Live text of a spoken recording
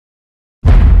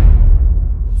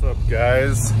What's up,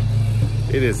 guys?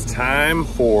 It is time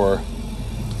for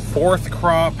fourth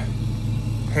crop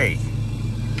hay.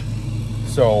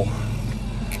 So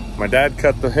my dad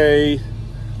cut the hay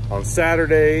on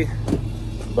Saturday,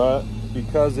 but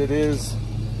because it is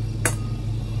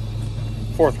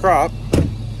fourth crop,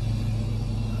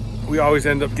 we always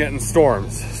end up getting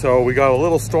storms. So we got a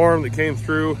little storm that came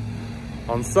through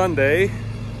on Sunday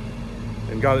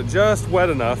and got it just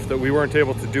wet enough that we weren't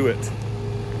able to do it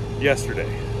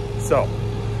yesterday. So,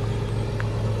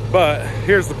 but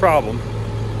here's the problem.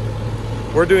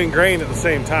 We're doing grain at the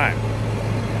same time.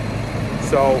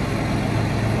 So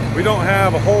we don't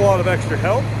have a whole lot of extra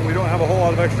help, and we don't have a whole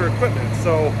lot of extra equipment.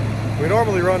 So we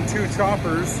normally run 2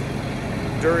 choppers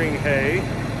during hay,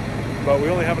 but we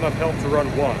only have enough help to run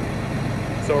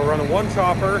 1. So we're running 1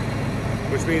 chopper,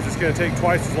 which means it's gonna take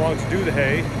twice as long to do the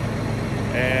hay.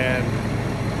 And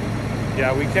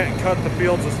yeah, we can't cut the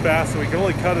fields as fast, so we can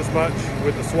only cut as much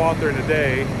with the swather in a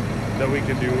day that we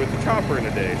can do with the chopper in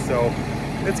a day. So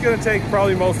it's gonna take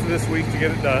probably most of this week to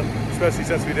get it done, especially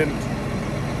since we didn't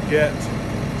get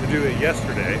to do it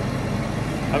yesterday.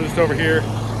 I'm just over here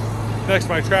next to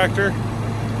my tractor.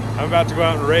 I'm about to go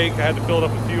out and rake. I had to fill it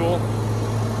up with fuel.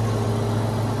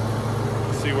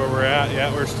 Let's see where we're at.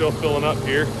 Yeah, we're still filling up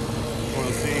here. Want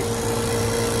to see.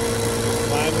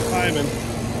 Timing.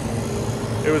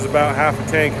 It was about half a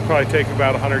tank. It'd probably take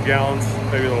about 100 gallons,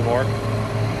 maybe a little more.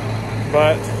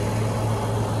 But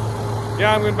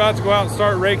yeah, I'm about to go out and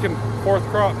start raking fourth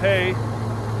crop hay.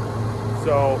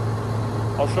 So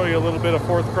I'll show you a little bit of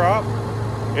fourth crop.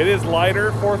 It is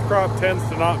lighter. Fourth crop tends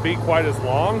to not be quite as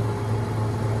long,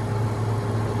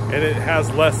 and it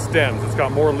has less stems. It's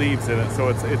got more leaves in it, so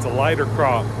it's a lighter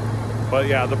crop. But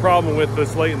yeah, the problem with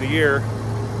this late in the year,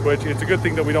 which it's a good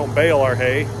thing that we don't bale our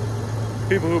hay.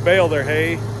 People who bale their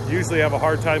hay usually have a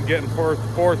hard time getting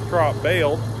fourth crop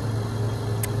baled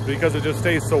because it just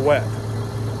stays so wet.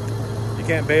 You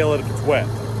can't bale it if it's wet.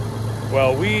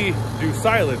 Well, we do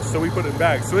silage, so we put it in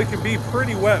bags. So it can be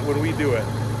pretty wet when we do it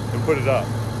and put it up.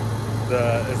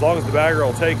 As long as the bagger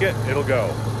will take it, it'll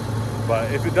go.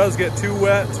 But if it does get too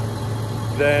wet,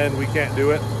 then we can't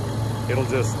do it. It'll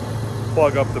just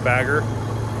plug up the bagger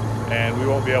and we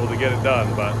won't be able to get it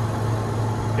done. But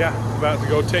yeah, I'm about to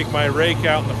go take my rake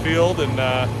out in the field and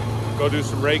go do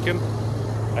some raking.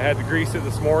 I had to grease it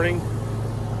this morning.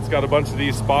 It's got a bunch of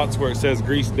these spots where it says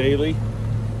grease daily,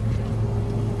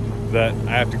 that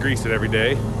I have to grease it every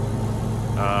day.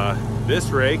 This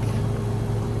rake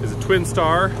is a Twin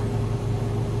Star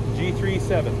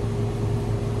G37.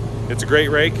 It's a great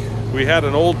rake. We had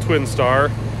an old Twin Star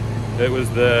that was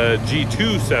the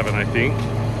G27, I think,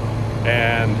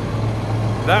 and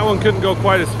that one couldn't go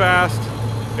quite as fast.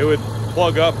 It would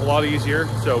plug up a lot easier,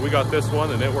 so we got this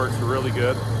one and it works really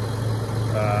good.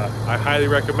 I highly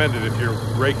recommend it if you're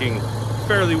raking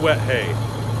fairly wet hay.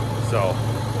 So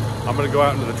I'm gonna go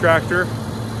out into the tractor.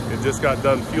 It just got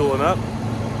done fueling up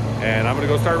and I'm gonna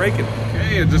go start raking.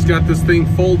 Okay, I just got this thing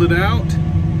folded out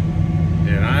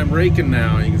and I'm raking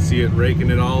now. You can see it raking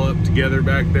it all up together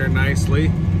back there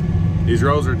nicely. These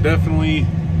rows are definitely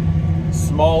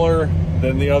smaller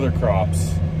than the other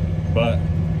crops, but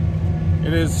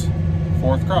it is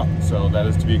fourth crop, so that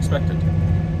is to be expected.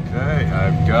 Okay,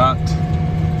 I've got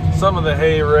some of the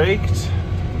hay raked.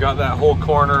 Got that whole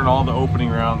corner and all the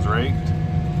opening rounds raked.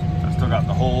 I still got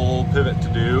the whole pivot to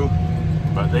do,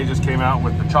 but they just came out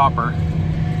with the chopper.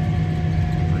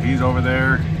 So he's over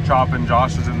there chopping.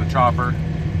 Josh is in the chopper,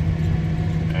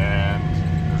 and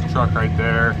there's a truck right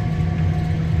there.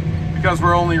 Because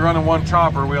we're only running 1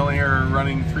 chopper, we only are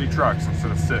running 3 trucks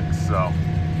instead of 6, so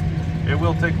it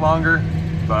will take longer,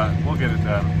 but we'll get it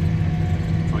done.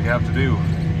 That's what you have to do.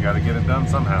 You got to get it done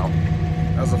somehow.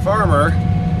 As a farmer,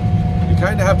 you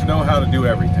kind of have to know how to do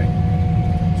everything.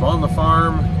 So on the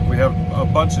farm, we have a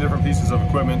bunch of different pieces of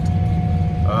equipment.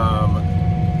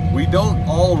 We don't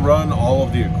all run all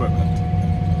of the equipment.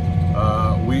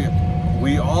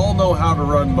 We all know how to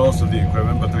run most of the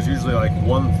equipment, but there's usually like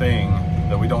one thing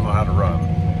that we don't know how to run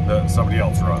that somebody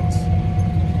else runs.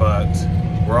 But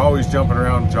we're always jumping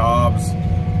around jobs.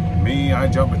 Me, I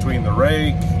jump between the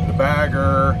rake, the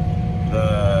bagger,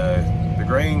 the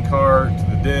grain cart,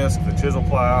 the disc, the chisel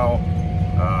plow.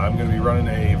 I'm going to be running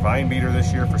a vine beater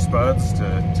this year for spuds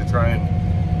to try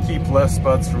and keep less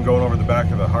spuds from going over the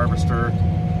back of the harvester.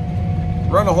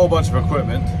 Run a whole bunch of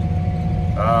equipment.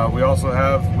 We also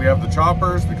have the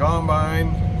choppers, the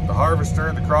combine, the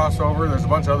harvester, the crossover. There's a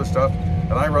bunch of other stuff,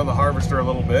 and I run the harvester a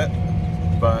little bit.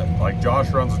 But like Josh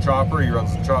runs the chopper, he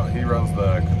runs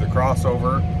the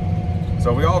crossover.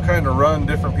 So we all kind of run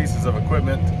different pieces of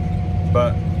equipment,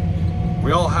 but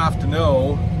we all have to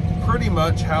know pretty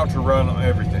much how to run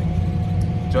everything,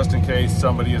 just in case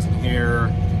somebody isn't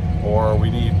here or they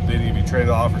need to be traded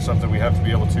off or something. We have to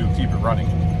be able to keep it running.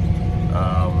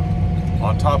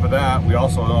 On top of that, we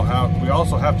also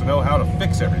have to know how to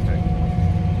fix everything.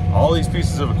 All these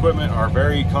pieces of equipment are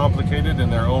very complicated in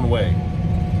their own way.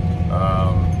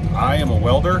 I am a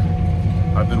welder.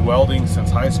 I've been welding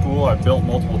since high school. I've built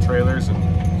multiple trailers, and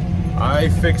I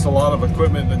fix a lot of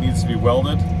equipment that needs to be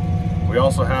welded. We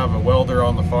also have a welder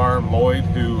on the farm, Lloyd,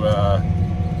 who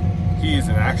he is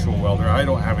an actual welder. I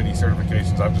don't have any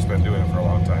certifications. I've just been doing it for a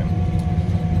long time.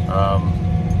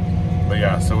 But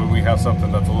yeah, so when we have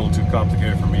something that's a little too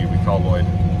complicated for me, we call Lloyd.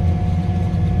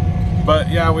 But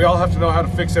yeah, we all have to know how to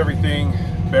fix everything,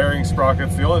 bearings,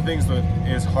 sprockets. The only things that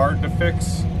is hard to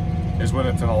fix is when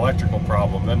it's an electrical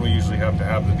problem. Then we usually have to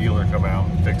have the dealer come out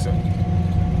and fix it.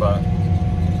 But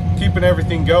keeping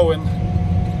everything going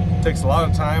takes a lot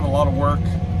of time, a lot of work,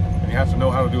 and you have to know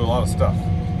how to do a lot of stuff.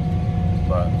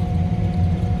 But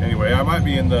anyway, I might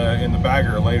be in the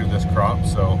bagger later this crop,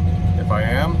 so if I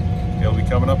am, it'll be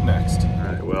coming up next. All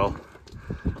right, well,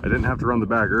 I didn't have to run the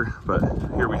bagger, but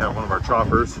here we have one of our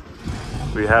choppers.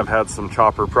 We have had some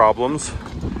chopper problems.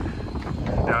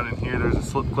 Down in here, there's a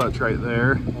slip clutch right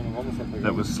there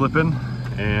that was slipping,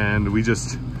 and we've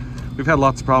had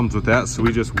lots of problems with that, so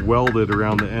we just welded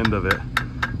around the end of it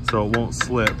so it won't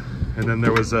slip. And then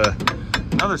there was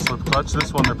another slip clutch,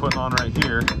 this one they're putting on right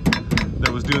here, that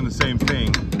was doing the same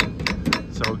thing.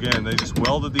 So again, they just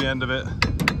welded the end of it.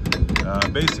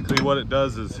 Basically what it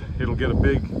does is it'll get a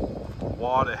big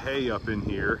wad of hay up in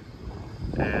here,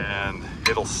 and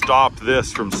it'll stop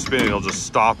this from spinning. It'll just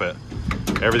stop it.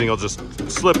 Everything will just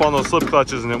slip on those slip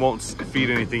clutches and it won't feed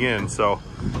anything in. So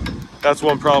that's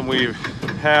one problem we've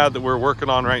had that we're working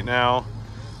on right now.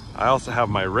 I also have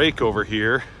my rake over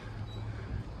here.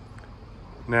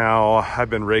 Now, I've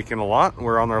been raking a lot.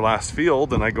 We're on our last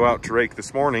field, and I go out to rake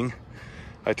this morning.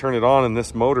 I turn it on, and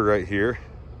this motor right here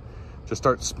just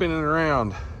starts spinning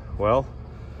around. Well,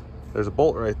 there's a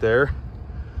bolt right there.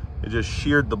 It just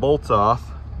sheared the bolts off.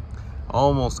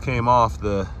 Almost came off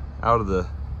out of the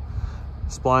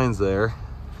splines there.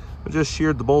 It just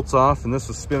sheared the bolts off, and this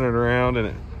was spinning around, and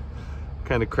it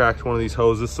kind of cracked one of these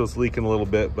hoses, so it's leaking a little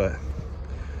bit. But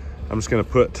I'm just gonna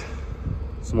put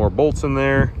some more bolts in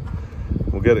there.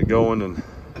 We'll get it going, and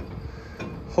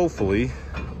hopefully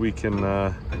we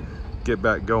can get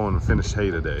back going and finish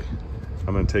hay today.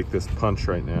 I'm gonna take this punch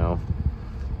right now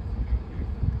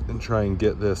and try and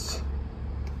get this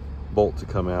bolt to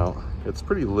come out. It's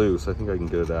pretty loose. I think I can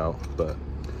get it out, but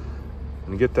I'm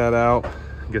gonna get that out,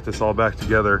 get this all back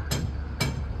together,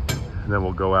 and then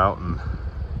we'll go out and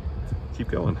keep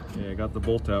going. Yeah, I got the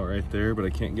bolt out right there, but I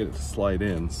can't get it to slide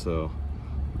in, so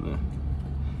I'm gonna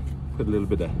put a little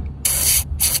bit of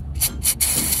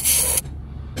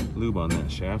lube on that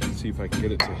shaft and see if I can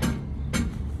get it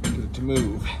to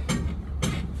move.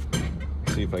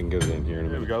 See if I can get it in here in a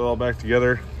minute. We got it all back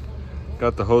together.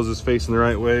 Got the hoses facing the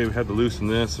right way. We had to loosen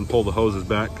this and pull the hoses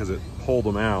back because it pulled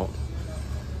them out.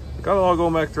 Got it all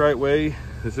going back the right way.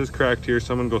 This is cracked here,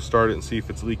 so I'm gonna go start it and see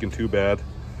if it's leaking too bad.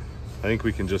 I think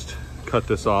we can just cut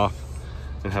this off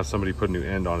and have somebody put a new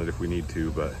end on it if we need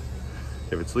to, but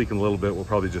if it's leaking a little bit, we'll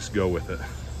probably just go with it.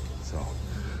 So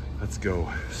let's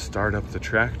go start up the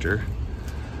tractor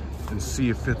and see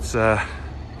if it's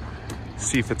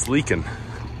leaking.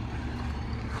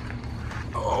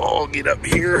 Oh, get up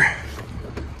here.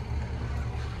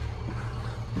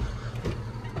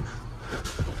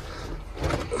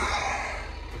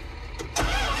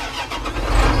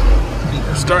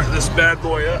 Start this bad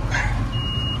boy up.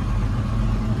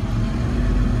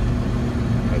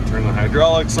 I turn the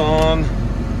hydraulics on.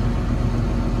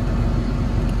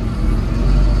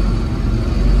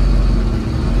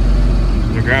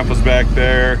 Your grandpa's back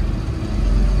there.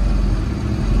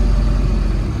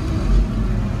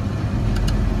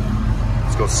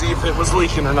 Let's go see if it was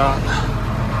leaking or not.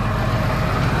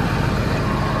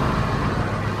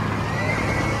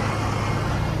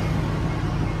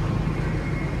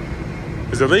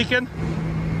 Is it leaking?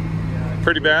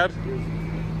 Pretty bad?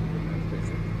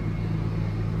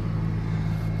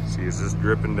 See, it's just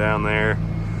dripping down there.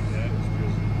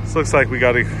 This looks like we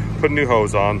got to put a new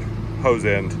hose on, hose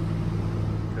end.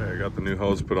 Okay, I got the new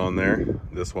hose put on there,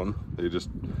 this one. They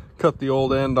just cut the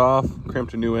old end off,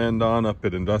 crimped a new end on up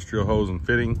at Industrial Hose and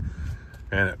Fitting,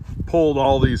 and it pulled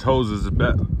all these hoses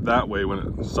that way when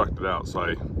it sucked it out, so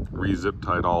I re-zip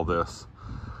tied all this.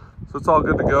 So it's all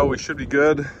good to go. We should be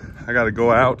good. I got to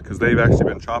go out because they've actually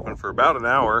been chopping for about an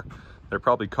hour. They're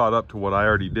probably caught up to what I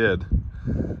already did.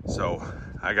 So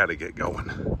I got to get going.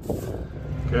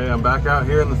 Okay, I'm back out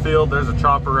here in the field. There's a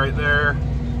chopper right there.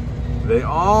 They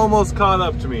almost caught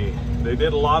up to me. They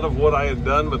did a lot of what I had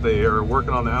done, but they are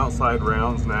working on the outside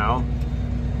rounds now.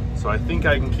 So I think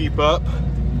I can keep up.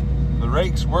 The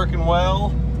rake's working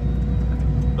well.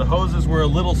 The hoses were a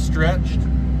little stretched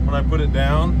when I put it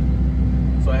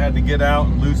down, so I had to get out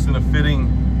and loosen a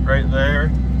fitting right there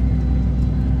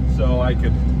so I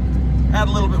could add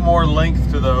a little bit more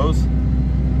length to those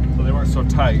so they weren't so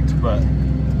tight. But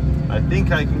I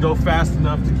think I can go fast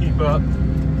enough to keep up,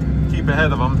 keep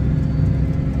ahead of them.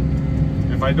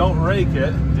 If I don't rake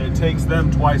it, it takes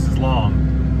them twice as long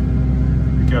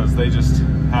because they just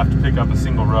have to pick up a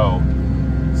single row.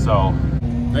 So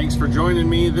thanks for joining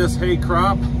me this hay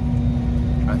crop.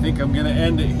 I think I'm gonna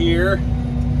end it here.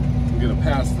 I'm gonna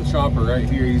pass the chopper right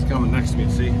here. He's coming next to me,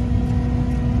 see?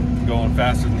 I'm going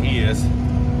faster than he is.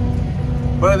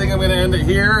 But I think I'm gonna end it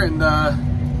here, and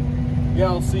yeah,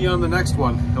 I'll see you on the next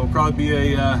one. It'll probably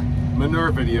be a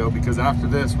manure video, because after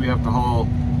this we have to haul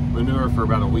manure for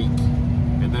about a week.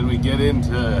 And then we get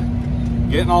into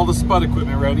getting all the spud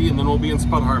equipment ready, and then we'll be in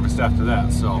spud harvest after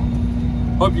that. So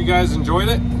hope you guys enjoyed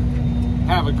it.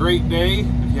 Have a great day.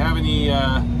 If you have any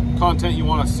content you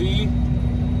want to see,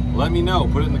 let me know.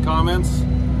 Put it in the comments.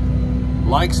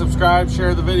 Like, subscribe,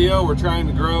 share the video. We're trying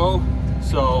to grow,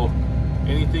 so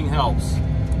anything helps.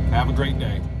 Have a great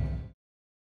day.